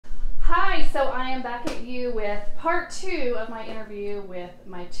so I am back at you with part 2 of my interview with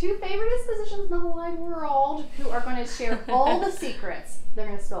my 2 favoriteest physicians in the whole wide world, who are going to share all the secrets. They're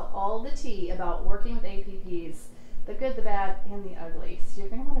going to spill all the tea about working with APPs, the good, the bad, and the ugly. So you're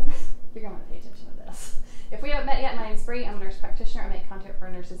going to want to pay attention to this. If we haven't met yet, my name is Bree. I'm a nurse practitioner. I make content for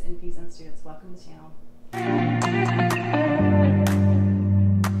nurses, NPs, and students. Welcome to the channel.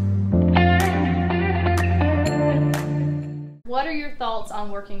 What are your thoughts on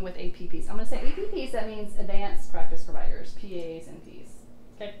working with APPs? I'm going to say APPs, that means advanced practice providers, PAs, NPs.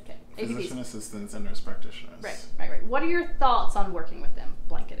 Okay. Physician APPs. assistants and nurse practitioners. Right. What are your thoughts on working with them,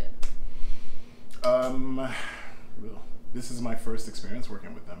 blanketed? This is my first experience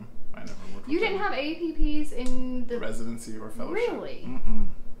working with them. I never worked with them. You didn't have APPs in the residency or fellowship. Really? Mm-mm.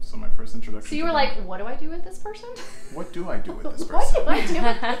 So my first introduction. So you were like, what do I do with this person? What do I do with this person? What do I do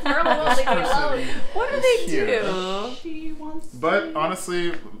with this girl? What do they do? She wants But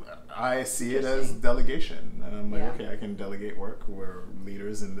honestly, I see it as delegation. And I'm like, okay, I can delegate work. We're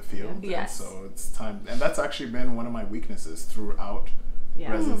leaders in the field. Yes. And so it's time. And that's actually been one of my weaknesses throughout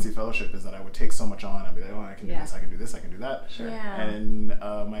residency fellowship, is that I would take so much on. I'd be like, oh, I can do this, I can do this, I can do that. Sure. Yeah. And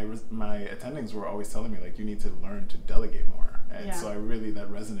my attendings were always telling me, like, you need to learn to delegate more. And so that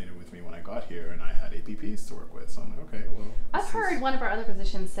resonated with me when I got here, and I had APPs to work with. So I'm like, okay, well. I've heard one of our other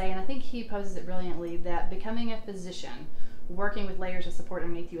physicians say, and I think he poses it brilliantly, that becoming a physician, working with layers of support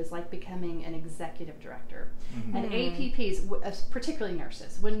underneath you, is like becoming an executive director. Mm-hmm. And APPs, particularly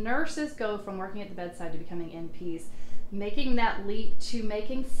nurses, when nurses go from working at the bedside to becoming NPs, making that leap to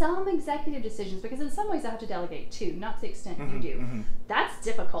making some executive decisions, because in some ways I have to delegate too, not to the extent you do. That's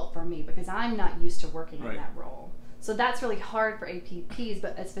difficult for me because I'm not used to working in that role. So that's really hard for APPs,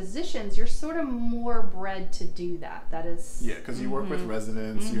 but as physicians, you're sort of more bred to do that. That is... Yeah, because you work with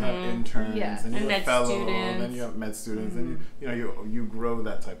residents, you have interns, and you have fellows, and then you have med students, and you grow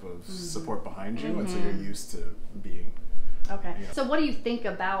that type of support behind you, and so you're used to being... Okay. So what do you think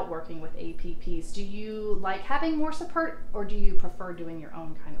about working with APPs? Do you like having more support, or do you prefer doing your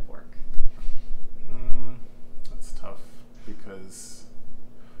own kind of work? That's tough, because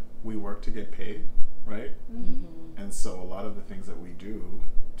we work to get paid, right? And so a lot of the things that we do,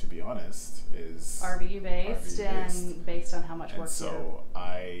 to be honest, is RVU based and based on how much work. And so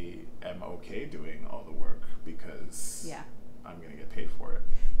I am okay doing all the work because I'm going to get paid for it.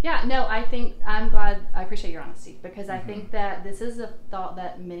 Yeah, no, I'm glad, I appreciate your honesty, because I think that this is a thought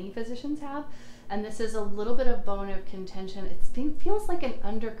that many physicians have, and this is a little bit of bone of contention. It feels like an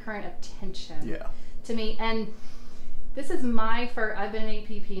undercurrent of tension to me. And this is I've been an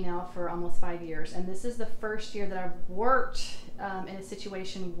APP now for almost 5 years, and this is the first year that I've worked in a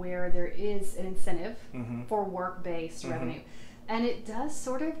situation where there is an incentive for work-based revenue. And it does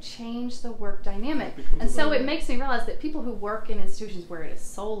sort of change the work dynamic. And so it makes me realize that people who work in institutions where it is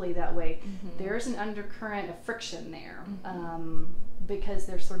solely that way, there's an undercurrent of friction there. Because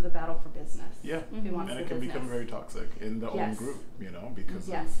there's sort of the battle for business. Yeah, and it can become very toxic in the own group, because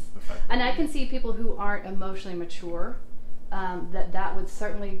of the fact that and I can see people who aren't emotionally mature, that would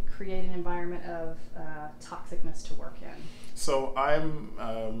certainly create an environment of toxicness to work in. So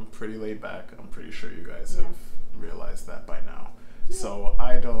I'm pretty laid back. I'm pretty sure you guys have realized that by now. So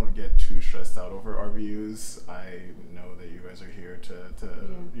I don't get too stressed out over RVUs. I know that you guys are here to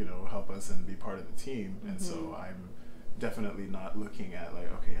help us and be part of the team, and so I'm definitely not looking at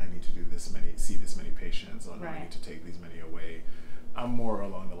like, okay, I need to do see this many patients, or no, I need to take these many away. I'm more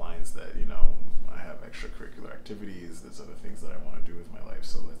along the lines that, I have extracurricular activities, there's other things that I want to do with my life,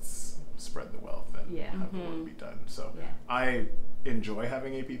 so let's spread the wealth and have the work be done. So I enjoy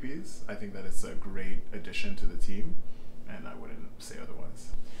having APPs. I think that it's a great addition to the team, and I wouldn't say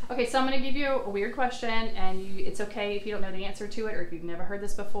otherwise. Okay, so I'm going to give you a weird question, and it's okay if you don't know the answer to it, or if you've never heard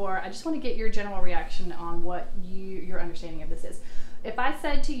this before. I just want to get your general reaction on what your understanding of this is. If I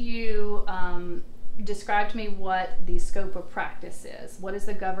said to you, describe to me what the scope of practice is, what is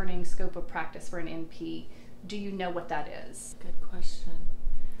the governing scope of practice for an NP? Do you know what that is? Good question.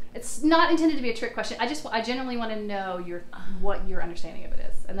 It's not intended to be a trick question. I generally want to know what your understanding of it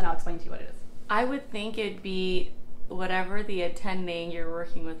is, and then I'll explain to you what it is. I would think it'd be whatever the attending you're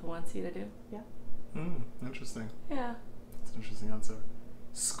working with wants you to do. Yeah. Interesting. Yeah. That's an interesting answer.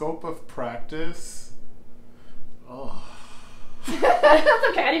 Scope of practice. Oh. That's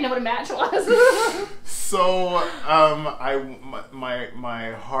okay. I didn't know what a match was. So,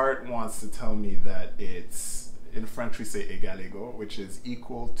 my heart wants to tell me that it's, in French we say égal égaux, which is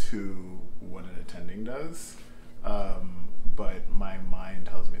equal to what an attending does. But my mind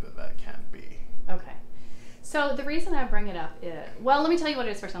tells me that can't be. Okay. So the reason I bring it up is, well, let me tell you what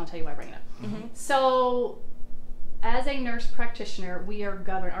it is first, and I'll tell you why I bring it up. So as a nurse practitioner, we are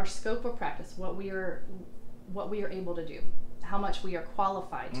governed, our scope of practice, what we are able to do, how much we are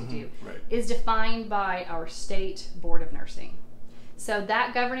qualified to do, is defined by our state board of nursing. So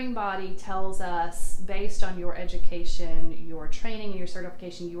that governing body tells us, based on your education, your training, and your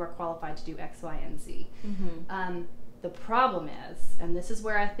certification, you are qualified to do X, Y, and Z. The problem is, and this is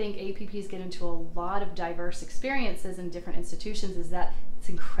where I think APPs get into a lot of diverse experiences in different institutions, is that it's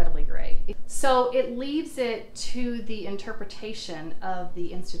incredibly gray. So it leaves it to the interpretation of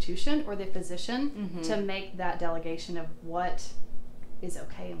the institution or the physician to make that delegation of what is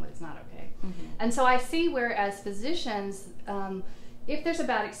okay and what is not okay. And so I see where, as physicians, if there's a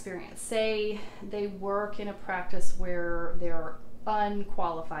bad experience, say they work in a practice where there are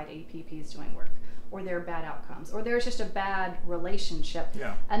unqualified APPs doing work, or there are bad outcomes, or there's just a bad relationship,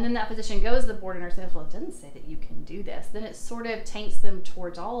 and then that physician goes to the board of nurses and says, well, it doesn't say that you can do this, then it sort of taints them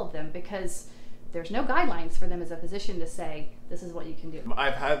towards all of them, because there's no guidelines for them as a physician to say, this is what you can do.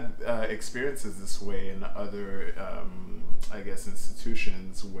 I've had experiences this way in other, I guess,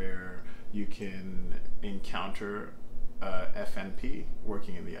 institutions where you can encounter FNP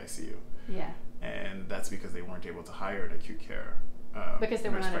working in the ICU. And that's because they weren't able to hire an acute care because they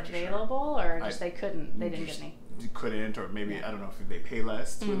were not available, or just they couldn't, they didn't get any? Couldn't, or maybe, I don't know if they pay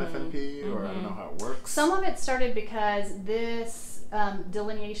less to an FNP, or I don't know how it works. Some of it started because this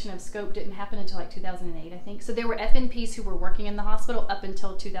delineation of scope didn't happen until like 2008, I think. So there were FNPs who were working in the hospital up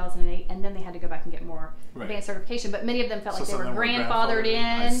until 2008, and then they had to go back and get more advanced certification. But many of them felt like they were grandfathered in,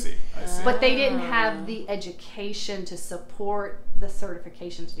 I see. but they didn't have the education to support the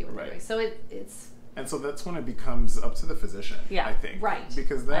certification to do what they're doing. So it's... And so that's when it becomes up to the physician, I think.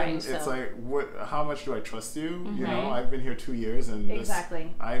 Because then it's like, how much do I trust you? You know, I've been here 2 years, and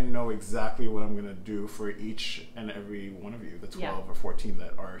I know exactly what I'm going to do for each and every one of you, the 12 or 14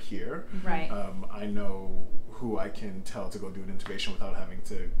 that are here. I know who I can tell to go do an intubation without having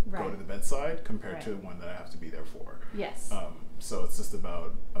to go to the bedside, compared to one that I have to be there for. So it's just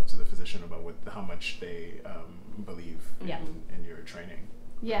up to the physician about how much they believe in your training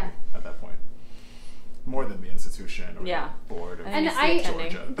at that point. More than the institution or the board of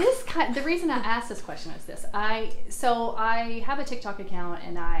Georgia. The reason I asked this question is this. So I have a TikTok account,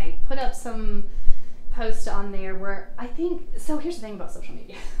 and I put up some posts on there where I think, so here's the thing about social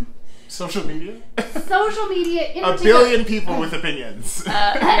media. Social media? Social media. A billion people with opinions.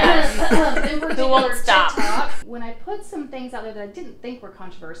 Who won't stop? TikTok, when I put some things out there that I didn't think were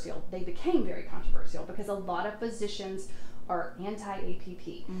controversial, they became very controversial because a lot of physicians are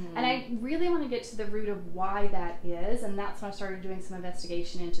anti-APP. And I really want to get to the root of why that is, and that's when I started doing some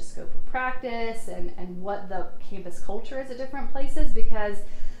investigation into scope of practice and what the campus culture is at different places, because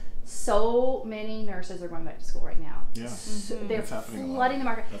so many nurses are going back to school right now. They're flooding the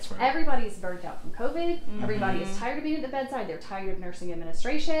market. Everybody's burnt out from COVID. Everybody is tired of being at the bedside. They're tired of nursing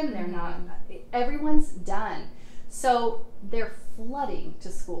administration. They're not, everyone's done. So they're flooding to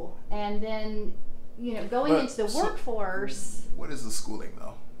school. And then, you know, going into the workforce. What is the schooling,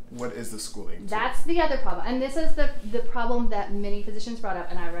 though? What is the schooling? That's the other problem. And this is the problem that many physicians brought up,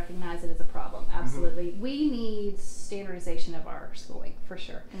 and I recognize it as a problem. Absolutely. We need standardization of our schooling, for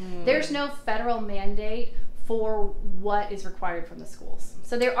sure. There's no federal mandate for what is required from the schools.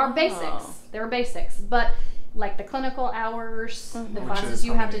 So there are basics. There are basics. But like the clinical hours, the classes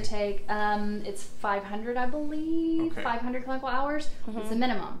you have to take, it's 500, I believe, 500 clinical hours. It's the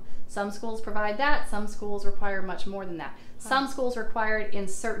minimum. Some schools provide that. Some schools require much more than that. Some schools require it in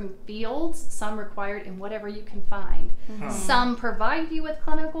certain fields. Some require it in whatever you can find. Some provide you with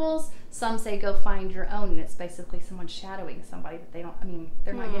clinicals. Some say go find your own, and it's basically someone shadowing somebody that they don't, I mean,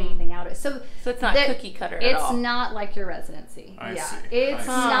 they're not getting anything out of it. So it's not cookie cutter at all. It's not like your residency. I see. It's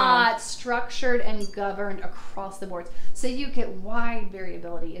not structured and governed across the boards. So you get wide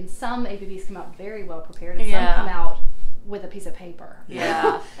variability, and some APPs come out very well prepared, and some come out with a piece of paper.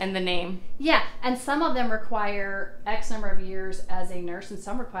 And the name. And some of them require X number of years as a nurse, and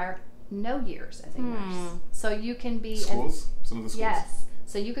some require no years as a nurse. So you can be schools. Some of the schools. Yes.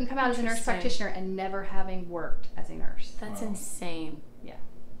 So you can come out as a nurse practitioner and never having worked as a nurse. That's insane.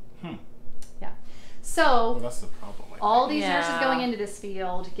 So well, that's the problem. All these nurses going into this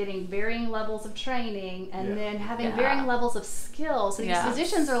field, getting varying levels of training, and then having varying levels of skills. So these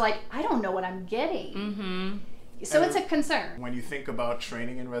physicians are like, I don't know what I'm getting. So it's a concern. When you think about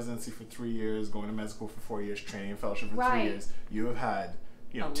training in residency for 3 years, going to med school for 4 years, training in fellowship for 3 years, you have had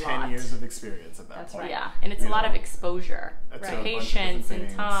 10 years of experience at that point. And it's a lot of exposure to patients and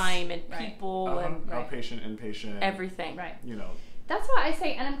time and people and outpatient, inpatient, everything. You know. That's why I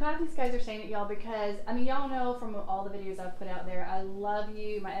say, and I'm glad these guys are saying it, y'all, because, I mean, y'all know from all the videos I've put out there, I love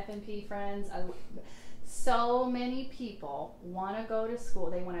you, my FNP friends. So many people want to go to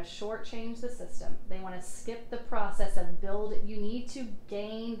school. They want to shortchange the system. They want to skip the process of you need to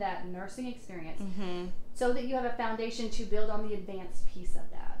gain that nursing experience so that you have a foundation to build on the advanced piece of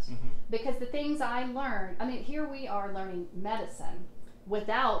that. Because the things I learned, I mean, here we are learning medicine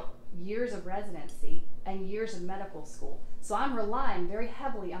without years of residency and years of medical school. So I'm relying very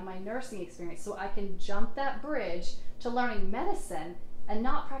heavily on my nursing experience so I can jump that bridge to learning medicine and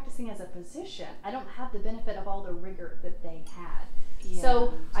not practicing as a physician. I don't have the benefit of all the rigor that they had. Yeah,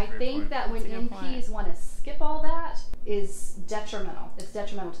 so I think that when NPs want to skip all that is detrimental. It's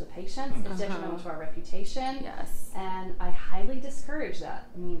detrimental to the patients. It's detrimental to our reputation. Yes. And I highly discourage that.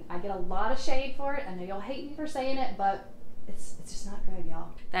 I mean, I get a lot of shade for it. I know you'll hate me for saying it, but it's just not good, y'all.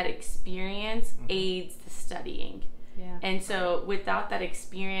 That experience aids the studying. Yeah. And so without that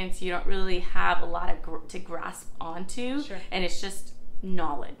experience, you don't really have a lot of to grasp onto. Sure. And it's just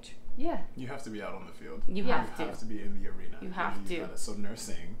knowledge. Yeah. You have to be out on the field. You have to be in the arena. You have to. So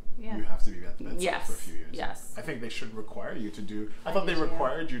nursing, you have to be at the bedside for a few years. Yes. I think they should require you to do, I thought they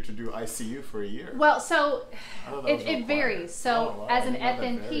required you to do ICU for a year. Well, so it varies. required. So as an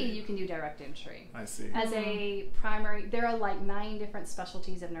FNP, you can do direct entry. I see. As a primary, there are like 9 different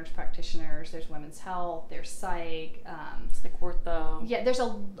specialties of nurse practitioners. There's women's health, there's psych. It's like ortho. Yeah, there's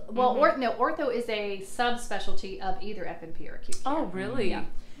ortho is a subspecialty of either FNP or acute care. Oh, really? Yeah.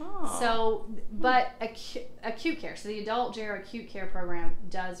 Oh. So, but acute care, so the adult JR acute care program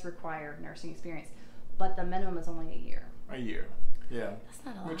does require nursing experience, but the minimum is only a year. A year, yeah. That's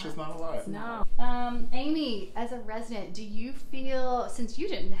not a lot. Which is not a lot. No. Amy, as a resident, do you feel, since you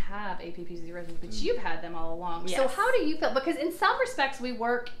didn't have APPs as a resident, but you've had them all along, so how do you feel? Because in some respects we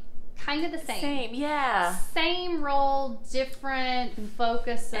work kind of the same. Same, yeah. Same role, different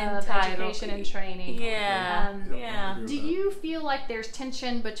focus of education and training. Yeah. Yeah. Do you feel like there's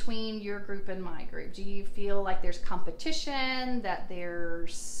tension between your group and my group? Do you feel like there's competition, that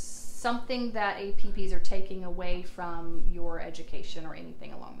there's something that APPs are taking away from your education or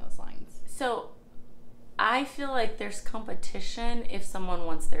anything along those lines? So I feel like there's competition if someone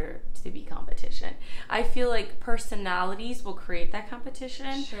wants there to be competition. I feel like personalities will create that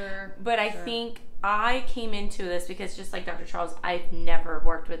competition. Sure. But I think I came into this because, just like Dr. Charles, I've never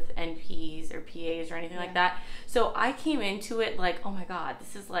worked with NPs or PAs or anything like that. So I came into it like, oh my God,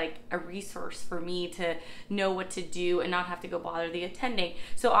 this is like a resource for me to know what to do and not have to go bother the attending.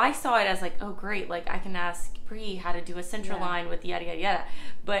 So I saw it as like, oh great, like I can ask Bree how to do a central line with yada yada yada.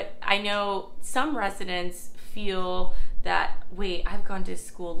 But I know some residents feel that, wait, I've gone to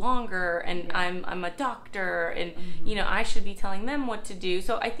school longer and I'm a doctor and you know, I should be telling them what to do.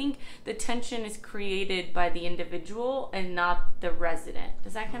 So I think the tension is created by the individual and not the resident.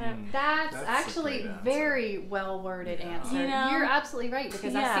 Does that kind of... That's actually a very well worded answer. You know? You're absolutely right,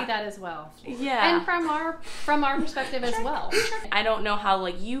 because I see that as well. Yeah. And from our perspective as well. I don't know how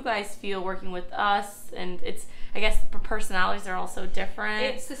like you guys feel working with us, and it's, I guess personalities are also different.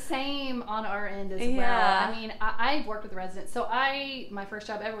 It's the same on our end as well. I mean, I've worked with residents. So my first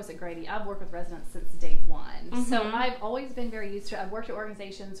job ever was at Grady. I've worked with residents since day one. So I've always been very used to it. I've worked at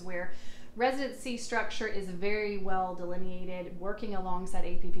organizations where residency structure is very well delineated, working alongside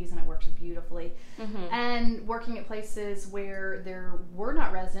APPs, and it works beautifully. And working at places where there were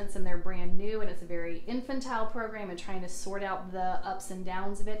not residents and they're brand new and it's a very infantile program and trying to sort out the ups and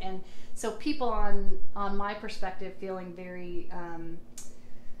downs of it. And so people on my perspective feeling very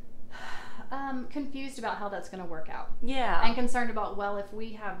confused about how that's going to work out. Yeah. And concerned about, well, if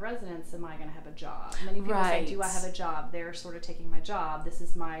we have residents, am I going to have a job? Many people say, do I have a job? They're sort of taking my job. This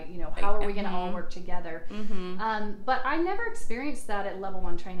is my, you know, how are we going to all work together? But I never experienced that at level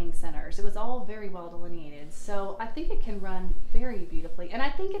 1 training centers. It was all very well delineated. So I think it can run very beautifully. And I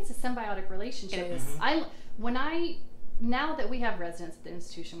think it's a symbiotic relationship. It is. Now that we have residents at the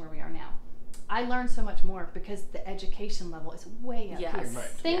institution where we are now, I learned so much more because the education level is way up here.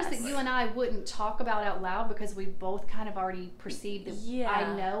 Things that you and I wouldn't talk about out loud because we both kind of already perceived that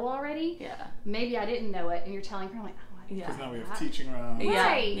I know already. Maybe I didn't know it, and you're telling her, like, because now we have teaching around.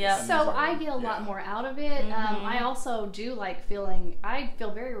 So I get a lot more out of it. I also do like feeling, I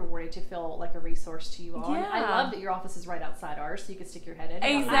feel very rewarded to feel like a resource to you all. I love that your office is right outside ours, so you can stick your head in.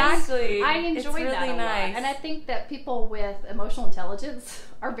 I enjoy that a lot. And I think that people with emotional intelligence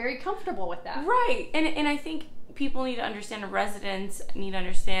are very comfortable with that. Right. And I think people need to understand, residents need to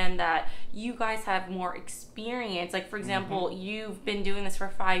understand that you guys have more experience. Like, for example, you've been doing this for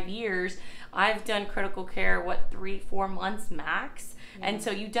 5 years. I've done critical care, 3-4 months max. And so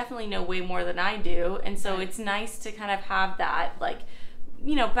you definitely know way more than I do. And so it's nice to kind of have that, like,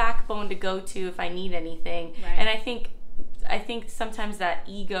 you know, backbone to go to if I need anything. And I think I think sometimes that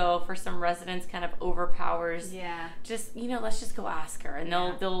ego for some residents kind of overpowers. Yeah. Just, let's just go ask her. And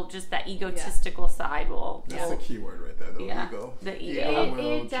they'll just, that egotistical side will. That's the key word right there, the ego. The ego.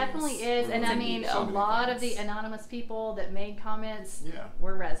 It definitely is. And I mean, a lot of the anonymous people that made comments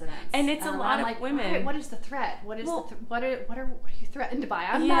were residents. And it's a lot of women. What is the threat? What is what are you threatened by?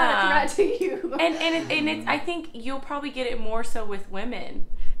 I'm not a threat to you. And it's, I think you'll probably get it more so with women.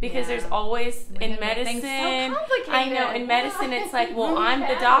 Because there's always, in medicine, so I know, in medicine it's like, well, I'm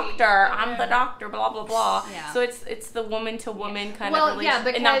the doctor, blah, blah, blah. Yeah. So it's the woman to woman kind of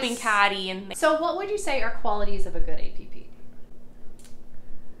relationship, and not being catty. So what would you say are qualities of a good APP?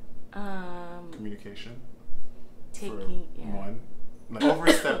 Communication. Taking, one. Like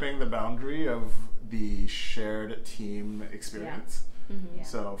overstepping the boundary of the shared team experience. Yeah. Mm-hmm. Yeah.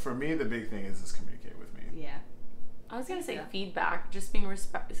 So for me, the big thing is communicate with me. Yeah. I was going to say feedback, just being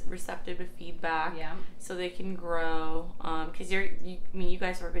receptive to feedback so they can grow. Because you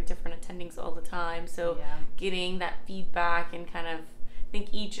guys work with different attendings all the time. So getting that feedback and kind of, I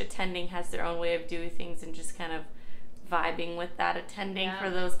think each attending has their own way of doing things and just kind of vibing with that attending for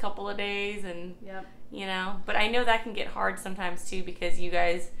those couple of days. And, but I know that can get hard sometimes too because you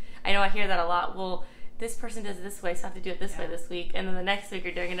guys, I know I hear that a lot. Well, this person does it this way, so I have to do it this way this week. And then the next week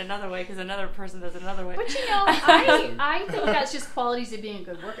you're doing it another way because another person does it another way. But I think that's just qualities of being a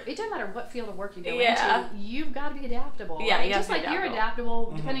good worker. It doesn't matter what field of work you go into. You've got to be adaptable. Yeah, right? Just like you're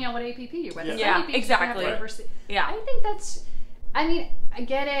adaptable depending on what APP you're with. Yeah, exactly. I think that's, I mean, I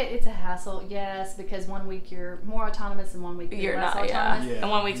get it. It's a hassle, yes, because 1 week you're more autonomous and 1 week you're less autonomous. And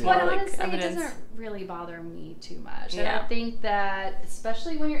 1 week's more but like honestly, evidence. It doesn't really bother me too much. And I think that,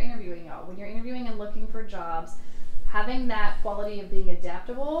 especially when you're interviewing, when you're interviewing and looking for jobs, having that quality of being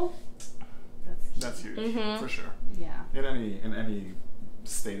adaptable, that's key. That's huge, for sure. Yeah. In any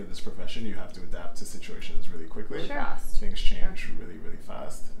state of this profession, you have to adapt to situations really quickly. Sure. Things change really, really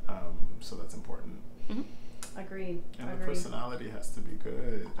fast. So that's important. Mm-hmm. Agreed. And the personality has to be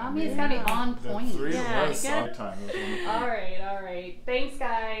good. I mean, it's gotta be on point. The three of us all the time. All right. Thanks,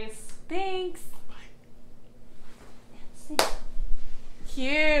 guys. Thanks. Bye.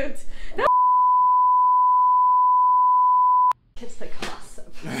 Cute. Get to the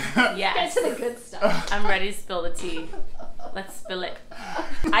gossip. Yes. Get to the good stuff. I'm ready to spill the tea. Let's spill it.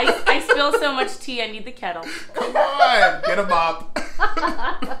 I spill so much tea, I need the kettle. Come on, get a mop.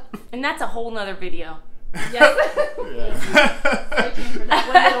 And that's a whole nother video. Yes.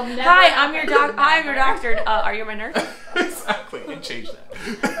 Hi, I'm your doctor. Are you my nurse? Exactly. And change that.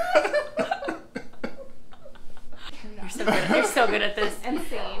 You're so good at this.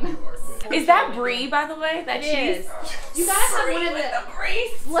 Insane. Is that brie, by the way? That cheese? You gotta have one of the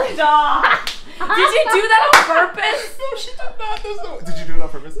brie. Stop. Did you do that on purpose? No, she did not. Did you do it on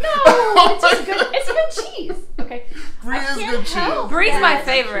purpose? No, it's just good. It's good cheese. Okay. Brie is good cheese. Brie's my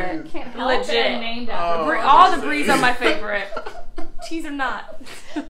favorite. Legit. All the bries are my favorite. Cheese or not.